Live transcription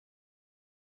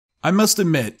I must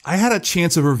admit, I had a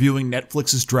chance of reviewing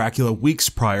Netflix's Dracula weeks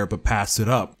prior but passed it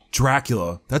up.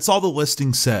 Dracula, that's all the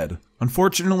listing said.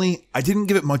 Unfortunately, I didn't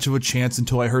give it much of a chance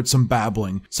until I heard some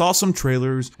babbling, saw some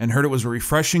trailers, and heard it was a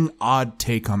refreshing, odd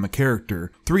take on the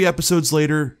character. 3 episodes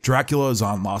later, Dracula is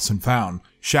on Lost and Found.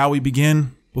 Shall we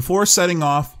begin? Before setting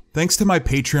off, thanks to my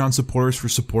Patreon supporters for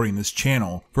supporting this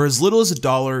channel. For as little as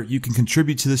 $1, you can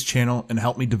contribute to this channel and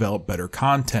help me develop better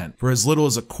content. For as little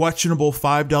as a questionable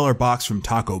 $5 box from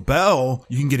Taco Bell,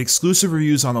 you can get exclusive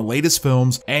reviews on the latest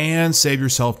films and save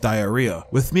yourself diarrhea.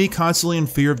 With me constantly in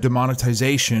fear of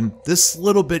demonetization, this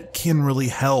little bit can really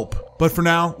help. But for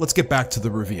now, let's get back to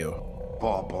the review.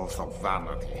 Baubles of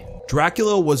vanity.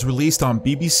 Dracula was released on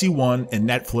BBC One and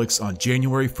Netflix on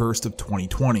January 1st of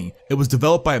 2020. It was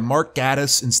developed by Mark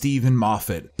Gatiss and Stephen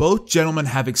Moffat. Both gentlemen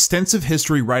have extensive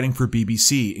history writing for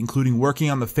BBC, including working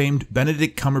on the famed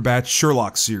Benedict Cumberbatch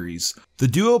Sherlock series. The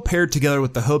duo paired together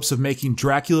with the hopes of making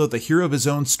Dracula the hero of his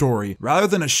own story, rather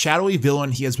than a shadowy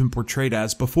villain he has been portrayed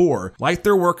as before. Like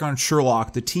their work on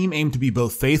Sherlock, the team aimed to be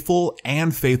both faithful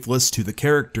and faithless to the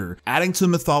character, adding to the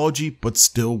mythology but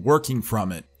still working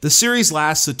from it. The series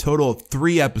lasts a total of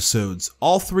 3 episodes,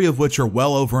 all 3 of which are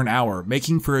well over an hour,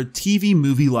 making for a TV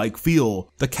movie-like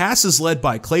feel. The cast is led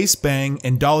by Claes Bang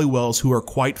and Dolly Wells, who are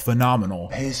quite phenomenal.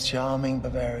 His charming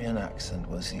Bavarian accent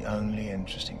was the only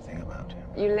interesting thing about him.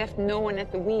 You left no one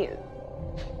at the wheel.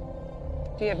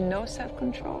 Do you have no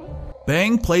self-control?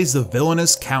 Bang plays the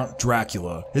villainous Count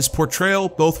Dracula. His portrayal,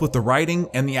 both with the writing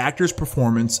and the actor's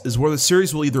performance, is where the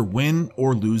series will either win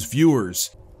or lose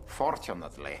viewers.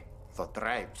 Fortunately, the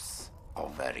drapes are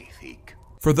very thick.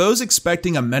 For those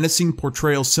expecting a menacing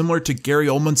portrayal similar to Gary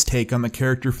Oldman's take on the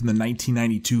character from the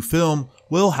 1992 film,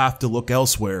 will have to look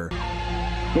elsewhere.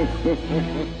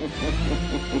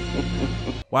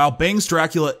 While Bang's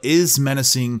Dracula is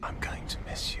menacing, I'm going to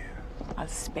miss you. I'll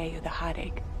spare you the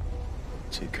heartache.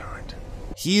 Too kind.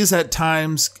 he is at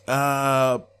times,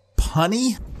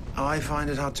 punny. I find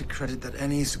it hard to credit that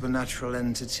any supernatural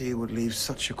entity would leave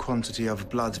such a quantity of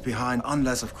blood behind,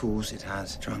 unless, of course, it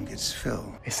has drunk its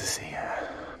fill. It's the sea,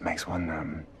 makes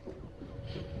one,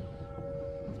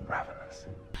 ravenous.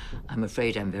 I'm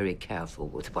afraid I'm very careful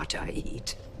with what I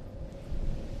eat.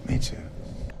 Me too.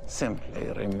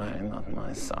 Simply remain on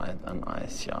my side and I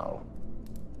shall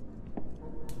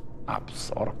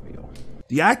absorb you.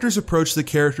 The actor's approach to the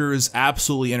character is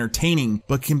absolutely entertaining,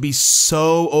 but can be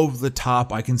so over the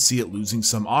top I can see it losing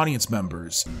some audience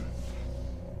members.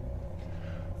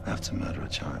 I have to murder a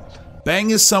child.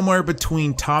 Bang is somewhere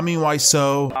between Tommy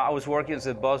Wiseau, I was working as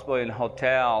a busboy in a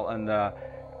hotel, and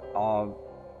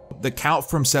the Count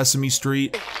from Sesame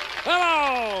Street,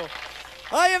 Hello!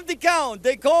 I am the Count.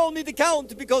 They call me the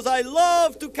Count because I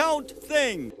love to count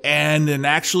things. and an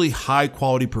actually high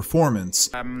quality performance.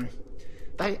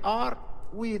 They are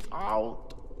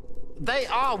without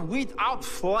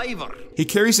flavor. He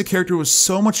carries the character with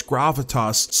so much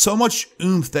gravitas, so much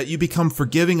oomph that you become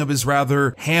forgiving of his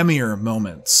rather hammier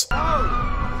moments.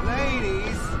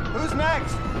 Ladies, who's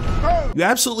next? You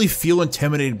absolutely feel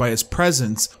intimidated by his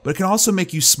presence, but it can also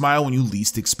make you smile when you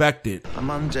least expect it. I'm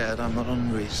undead, I'm not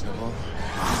unreasonable.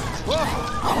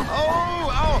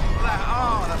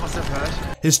 That must have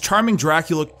hurt. His charming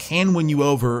Dracula can win you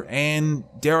over, and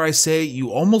dare I say,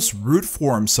 you almost root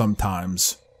for him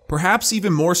sometimes. Perhaps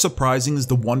even more surprising is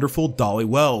the wonderful Dolly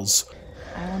Wells.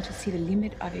 I want to see the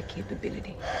limit of your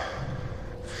capability.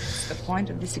 It's the point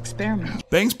of this experiment.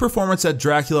 Bang's performance as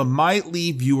Dracula might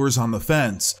leave viewers on the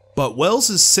fence, but Wells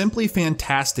is simply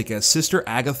fantastic as Sister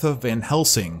Agatha Van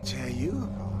Helsing. Dare you,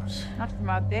 of course. Not from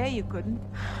out there, you couldn't.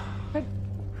 But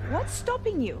what's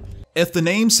stopping you? If the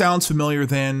name sounds familiar,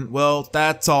 then, well,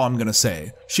 that's all I'm gonna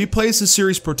say. She plays the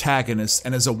series' protagonist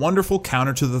and is a wonderful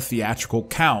counter to the theatrical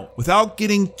Count. Without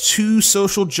getting too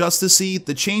social justice-y,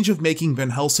 the change of making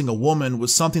Van Helsing a woman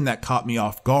was something that caught me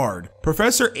off guard.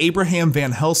 Professor Abraham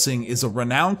Van Helsing is a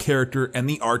renowned character and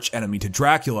the arch-enemy to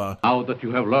Dracula. Now that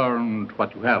you have learned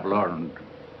what you have learned,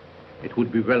 it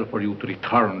would be well for you to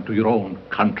return to your own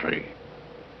country.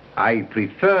 I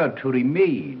prefer to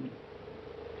remain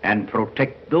and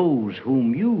protect those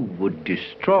whom you would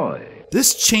destroy.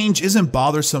 This change isn't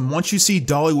bothersome once you see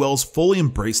Dolly Wells fully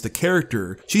embrace the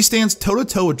character. She stands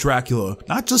toe-to-toe with Dracula,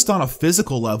 not just on a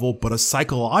physical level, but a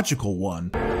psychological one.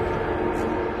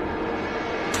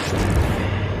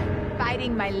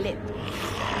 Biting my lip.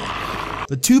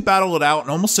 The two battle it out in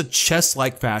almost a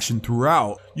chess-like fashion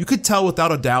throughout. You could tell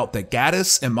without a doubt that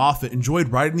Gatiss and Moffat enjoyed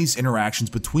writing these interactions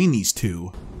between these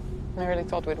two. I really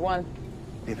thought we'd won.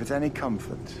 If it's any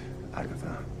comfort,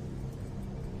 Agatha,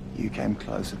 you came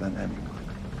closer than anyone.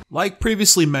 Like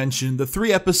previously mentioned, the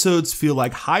 3 episodes feel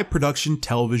like high production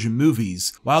television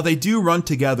movies. While they do run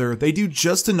together, they do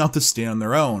just enough to stand on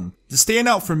their own. The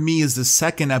standout for me is the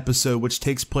 2nd episode, which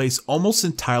takes place almost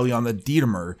entirely on the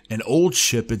Dietermer, an old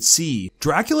ship at sea.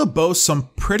 Dracula boasts some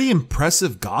pretty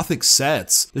impressive gothic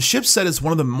sets. The ship set is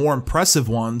one of the more impressive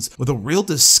ones, with a real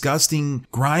disgusting,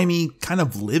 grimy, kind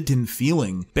of lived-in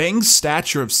feeling. Bang's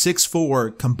stature of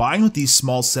 6'4", combined with these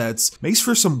small sets, makes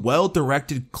for some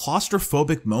well-directed,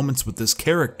 claustrophobic moments with this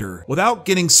character. Without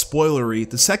getting spoilery,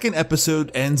 the 2nd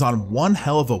episode ends on one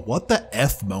hell of a what the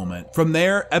F moment. From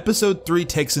there, episode 3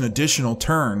 takes an additional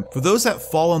turn. For those that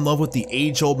fall in love with the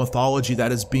age-old mythology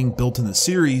that is being built in the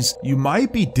series, you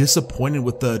might be disappointed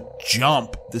with the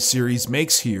jump the series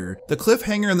makes here. The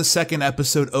cliffhanger in the 2nd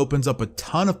episode opens up a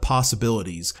ton of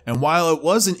possibilities, and while it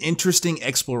was an interesting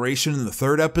exploration in the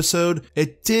 3rd episode,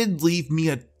 it did leave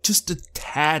me just a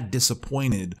tad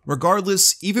disappointed.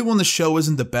 Regardless, even when the show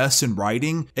isn't the best in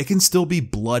writing, it can still be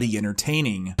bloody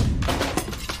entertaining.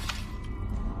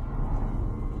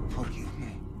 Forgive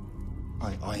me.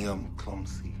 I am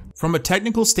clumsy. From a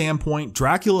technical standpoint,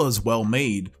 Dracula is well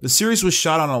made. The series was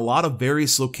shot on a lot of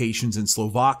various locations in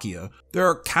Slovakia. There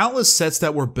are countless sets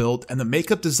that were built, and the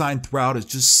makeup design throughout is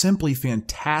just simply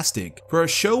fantastic. For a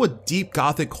show with deep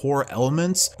gothic horror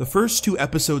elements, the first 2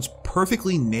 episodes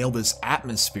perfectly nail this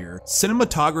atmosphere.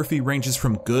 Cinematography ranges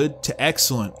from good to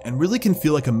excellent, and really can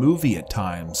feel like a movie at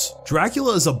times.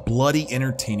 Dracula is a bloody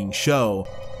entertaining show.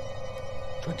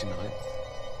 29th.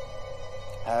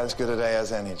 As good a day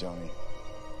as any, Johnny.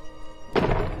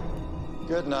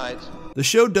 Good night. The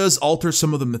show does alter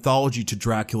some of the mythology to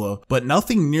Dracula, but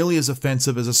nothing nearly as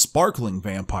offensive as a sparkling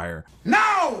vampire.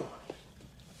 No!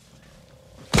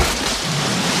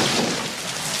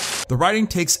 The writing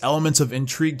takes elements of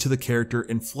intrigue to the character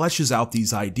and fleshes out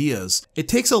these ideas. It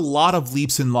takes a lot of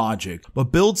leaps in logic,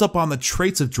 but builds up on the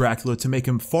traits of Dracula to make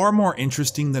him far more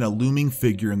interesting than a looming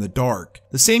figure in the dark.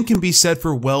 The same can be said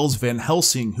for Wells' Van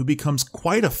Helsing, who becomes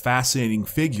quite a fascinating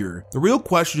figure. The real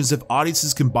question is if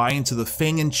audiences can buy into the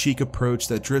fang-in-cheek approach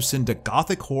that drifts into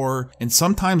gothic horror and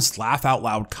sometimes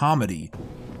laugh-out-loud comedy.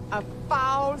 A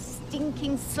foul,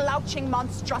 stinking, slouching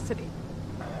monstrosity.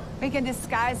 We can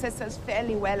disguise ourselves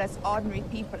fairly well as ordinary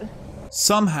people.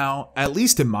 Somehow, at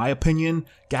least in my opinion,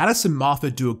 Gaddis and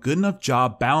Moffat do a good enough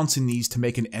job balancing these to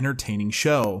make an entertaining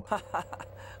show.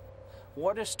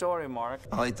 What a story, Mark.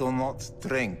 I do not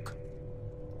drink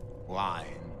wine.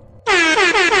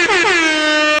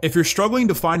 If you're struggling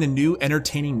to find a new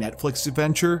entertaining Netflix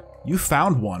adventure, you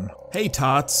found one. Hey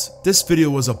tots, this video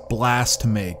was a blast to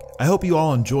make. I hope you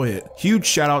all enjoy it. Huge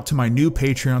shout out to my new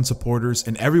Patreon supporters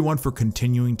and everyone for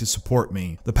continuing to support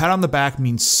me. The pat on the back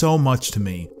means so much to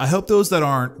me. I hope those that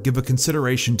aren't give a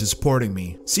consideration to supporting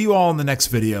me. See you all in the next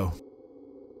video.